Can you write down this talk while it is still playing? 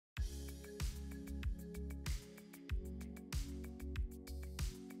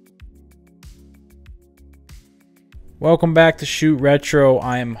Welcome back to Shootretro.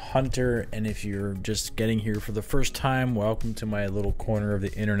 I am Hunter, and if you're just getting here for the first time, welcome to my little corner of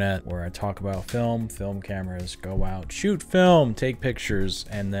the internet where I talk about film cameras, go out, shoot film, take pictures,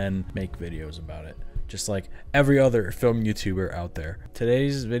 and then make videos about it, just like every other film YouTuber out there.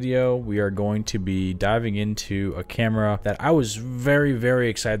 Today's video, we are going to be diving into a camera that I was very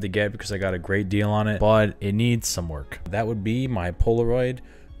excited to get because I got a great deal on it, but it needs some work. That would be my Polaroid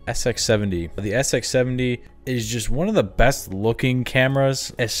SX-70. The SX-70 is just one of the best looking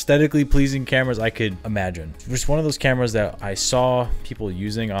cameras, aesthetically pleasing cameras I could imagine. Just one of those cameras that I saw people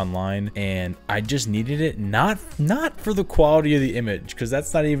using online and I just needed it, not for the quality of the image, because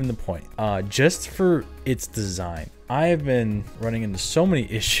that's not even the point, just for its design. I have been running into so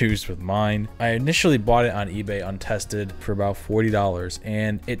many issues with mine. I initially bought it on eBay untested for about $40,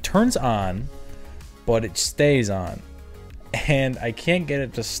 and it turns on, but it stays on, and I can't get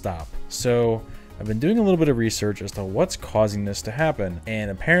it to stop. So I've been doing a little bit of research as to what's causing this to happen, and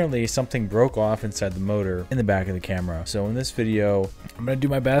apparently something broke off inside the motor in the back of the camera. So in this video, I'm gonna do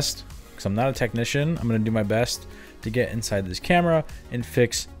my best, because I'm not a technician, I'm gonna do my best to get inside this camera and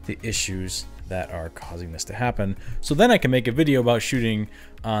fix the issues that are causing this to happen, so then I can make a video about shooting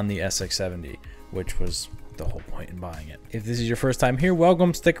on the SX-70, which was the whole point in buying it. If this is your first time here,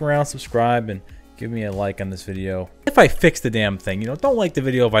 welcome, stick around, subscribe, and give me a like on this video. If I fix the damn thing, you know, don't like the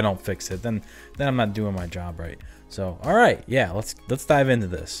video if I don't fix it, then I'm not doing my job right. So, all right, yeah, let's dive into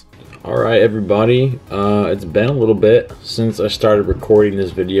this. All right, everybody, it's been a little bit since I started recording this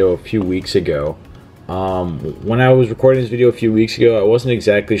video a few weeks ago. When I was recording this video a few weeks ago, I wasn't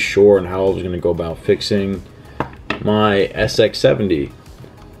exactly sure on how I was going to go about fixing my SX-70,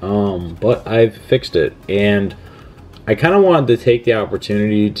 but I've fixed it, and I kind of wanted to take the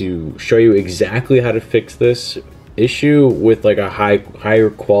opportunity to show you exactly how to fix this issue with like a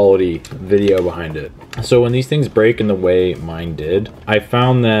higher quality video behind it. So when these things break in the way mine did, I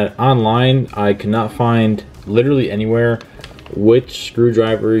found that online I could not find literally anywhere which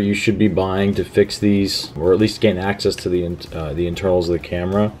screwdriver you should be buying to fix these, or at least gain access to the internals of the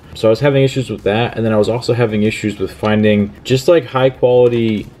camera. So I was having issues with that, and then I was also having issues with finding just like high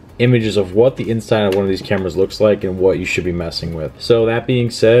quality images of what the inside of one of these cameras looks like and what you should be messing with. So that being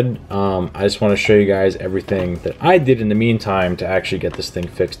said, I just want to show you guys everything that I did in the meantime to actually get this thing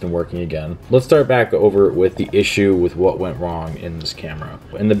fixed and working again. Let's start back over with the issue with what went wrong in this camera.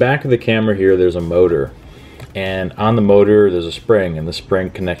 In the back of the camera here, there's a motor, and on the motor there's a spring, and the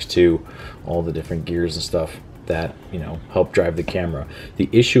spring connects to all the different gears and stuff that, you know, help drive the camera. The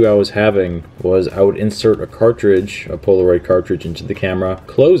issue I was having was I would insert a cartridge, a Polaroid cartridge, into the camera,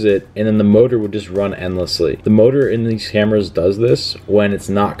 close it, and then the motor would just run endlessly. The motor in these cameras does this when it's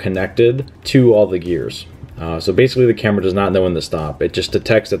not connected to all the gears. So basically the camera does not know when to stop. It just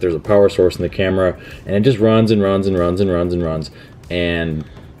detects that there's a power source in the camera, and it just runs and runs and runs and runs and runs, and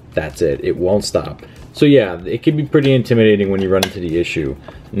that's it. It won't stop. So yeah, it can be pretty intimidating when you run into the issue.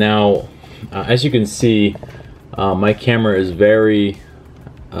 Now, as you can see, my camera is very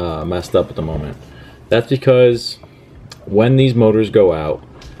messed up at the moment. That's because when these motors go out,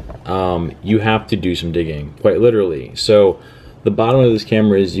 you have to do some digging, quite literally. So the bottom of this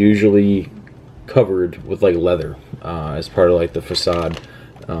camera is usually covered with like leather as part of like the facade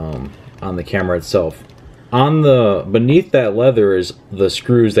on the camera itself. Beneath that leather is the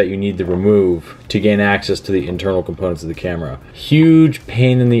screws that you need to remove to gain access to the internal components of the camera. Huge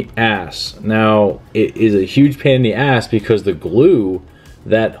pain in the ass. Now, it is a huge pain in the ass because the glue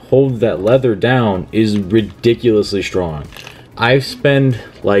that holds that leather down is ridiculously strong. I spend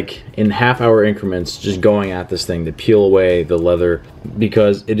like in half-hour increments just going at this thing to peel away the leather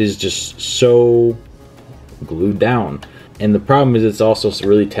because it is just so glued down. And the problem is it's also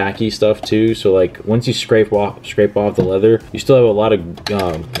really tacky stuff too. So like once you scrape off the leather, you still have a lot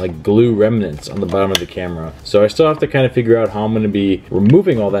of like glue remnants on the bottom of the camera. So I still have to kind of figure out how I'm going to be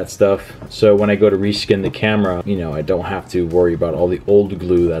removing all that stuff. So when I go to reskin the camera, you know, I don't have to worry about all the old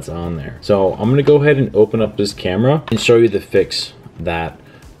glue that's on there. So I'm going to go ahead and open up this camera and show you the fix that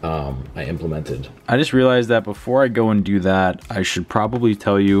I implemented. I just realized that before I go and do that, I should probably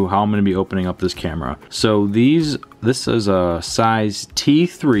tell you how I'm going to be opening up this camera. So this is a size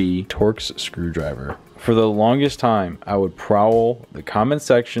T3 Torx screwdriver. For the longest time, I would prowl the comment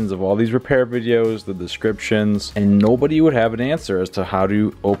sections of all these repair videos, the descriptions, and nobody would have an answer as to how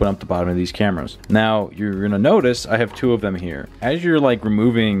to open up the bottom of these cameras. Now, you're gonna notice I have two of them here. As you're like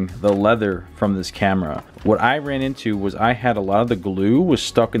removing the leather from this camera, What I ran into was I had a lot of the glue was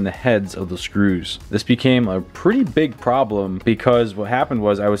stuck in the heads of the screws. This became a pretty big problem because what happened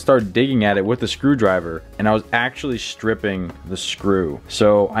was I would start digging at it with the screwdriver and I was actually stripping the screw.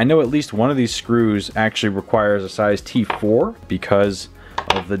 So I know at least one of these screws actually requires a size T4 because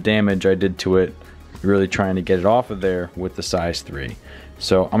of the damage I did to it, really trying to get it off of there with the size 3.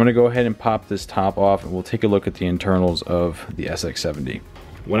 So I'm gonna go ahead and pop this top off and we'll take a look at the internals of the SX-70.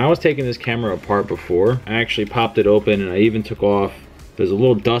 When I was taking this camera apart before, I actually popped it open and I even took off, there's a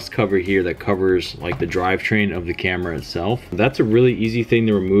little dust cover here that covers like the drivetrain of the camera itself. That's a really easy thing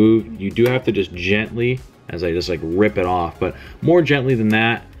to remove. You do have to just gently, as I just like rip it off, but more gently than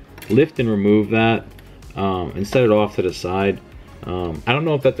that, lift and remove that and set it off to the side. I don't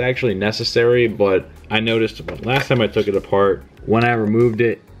know if that's actually necessary, but I noticed last time I took it apart, when I removed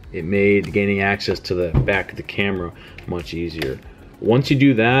it, it made gaining access to the back of the camera much easier. Once you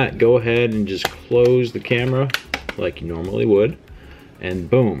do that, go ahead and just close the camera like you normally would. And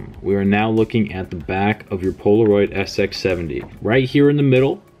boom, we are now looking at the back of your Polaroid SX-70. Right here in the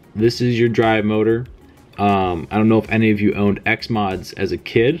middle, this is your drive motor. I don't know if any of you owned X-Mods as a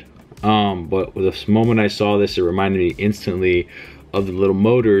kid, but the moment I saw this, it reminded me instantly of the little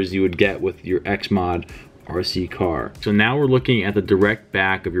motors you would get with your X-Mod RC car. So now we're looking at the direct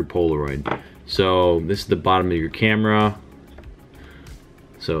back of your Polaroid. So this is the bottom of your camera.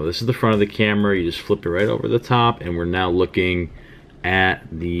 So this is the front of the camera. You just flip it right over the top and we're now looking at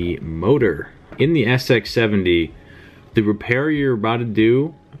the motor. In the SX-70, the repair you're about to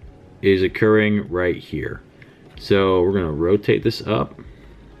do is occurring right here. So we're gonna rotate this up.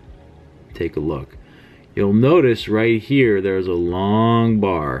 Take a look. You'll notice right here there's a long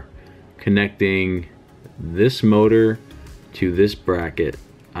bar connecting this motor to this bracket.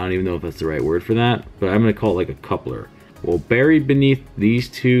 I don't even know if that's the right word for that, but I'm gonna call it like a coupler. Well, buried beneath these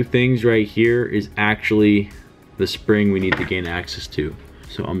two things right here is actually the spring we need to gain access to.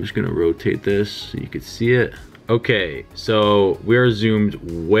 So I'm just gonna rotate this so you can see it. Okay, so we're zoomed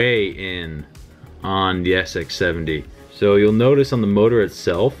way in on the SX-70. So you'll notice on the motor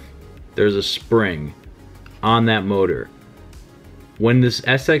itself, there's a spring on that motor. When this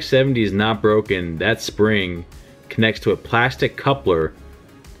SX-70 is not broken, that spring connects to a plastic coupler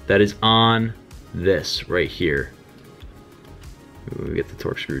that is on this right here. We get the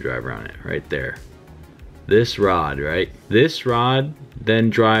torque screwdriver on it right there. This rod, right? This rod then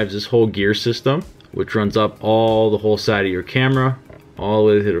drives this whole gear system, which runs up the whole side of your camera, all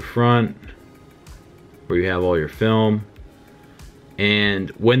the way to the front, where you have all your film. And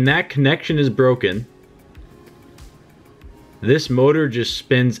when that connection is broken, this motor just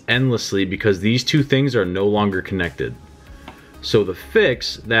spins endlessly because these two things are no longer connected. So the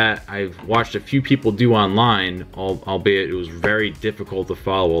fix that I've watched a few people do online, albeit it was very difficult to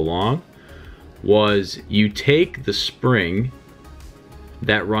follow along, was you take the spring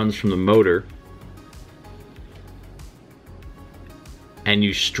that runs from the motor and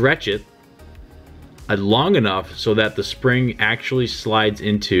you stretch it long enough so that the spring actually slides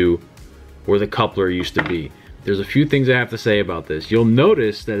into where the coupler used to be. There's a few things I have to say about this. You'll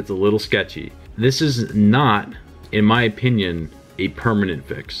notice that it's a little sketchy. This is not, in my opinion, a permanent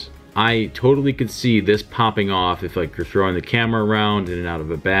fix. I totally could see this popping off if like you're throwing the camera around in and out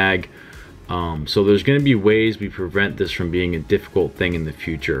of a bag. So there's going to be ways we prevent this from being a difficult thing in the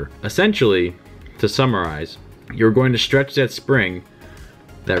future. Essentially, to summarize, you're going to stretch that spring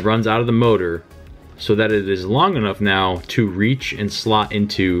that runs out of the motor so that it is long enough now to reach and slot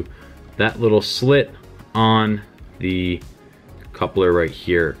into that little slit on the coupler right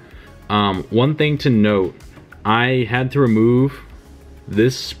here. One thing to note, I had to remove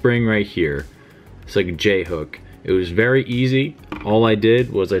this spring right here. It's like a J-hook. It was very easy. All I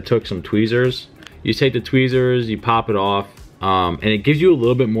did was I took some tweezers. You take the tweezers, you pop it off, and it gives you a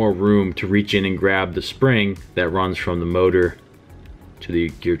little bit more room to reach in and grab the spring that runs from the motor to the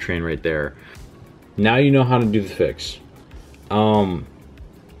gear train right there. Now you know how to do the fix.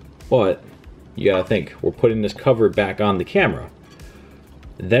 But you gotta think, we're putting this cover back on the camera.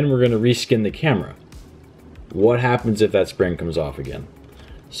 Then we're gonna reskin the camera. What happens if that spring comes off again?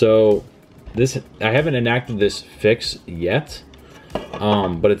 So I haven't enacted this fix yet,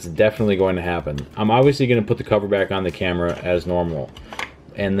 but it's definitely going to happen. I'm obviously gonna put the cover back on the camera as normal,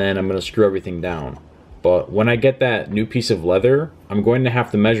 and then I'm gonna screw everything down. But when I get that new piece of leather, I'm going to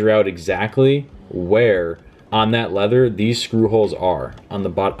have to measure out exactly where on that leather these screw holes are on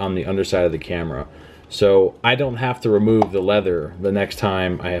the underside of the camera. So I don't have to remove the leather the next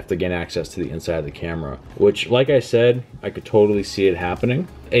time I have to gain access to the inside of the camera, which, like I said, I could totally see it happening.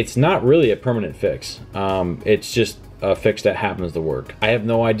 It's not really a permanent fix. It's just fix that happens to work. I have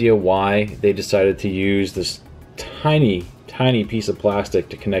no idea why they decided to use this tiny piece of plastic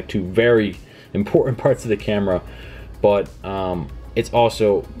to connect two very important parts of the camera, but it's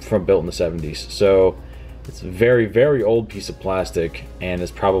also built in the 70s, so it's a very old piece of plastic, and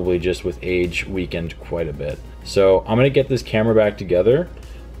it's probably just with age weakened quite a bit. So I'm gonna get this camera back together,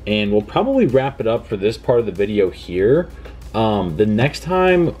 and we'll probably wrap it up for this part of the video here. The next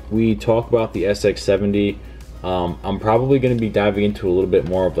time we talk about the SX-70, I'm probably going to be diving into a little bit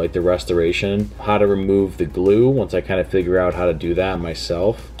more of like the restoration, how to remove the glue once I kind of figure out how to do that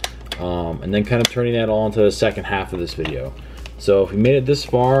myself, and then kind of turning that all into the second half of this video. So if you made it this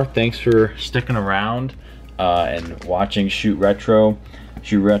far, thanks for sticking around and watching Shootretro.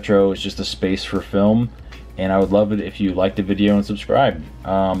 Shootretro is just a space for film, and I would love it if you like the video and subscribe.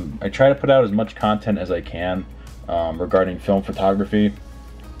 I try to put out as much content as I can regarding film photography.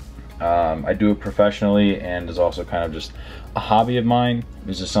 I do it professionally, and is also kind of just a hobby of mine.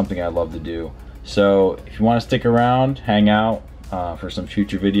 It's just something I love to do. So if you want to stick around, hang out for some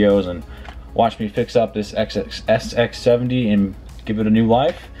future videos and watch me fix up this SX-70 and give it a new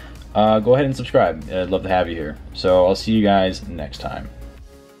life, go ahead and subscribe. I'd love to have you here. So I'll see you guys next time.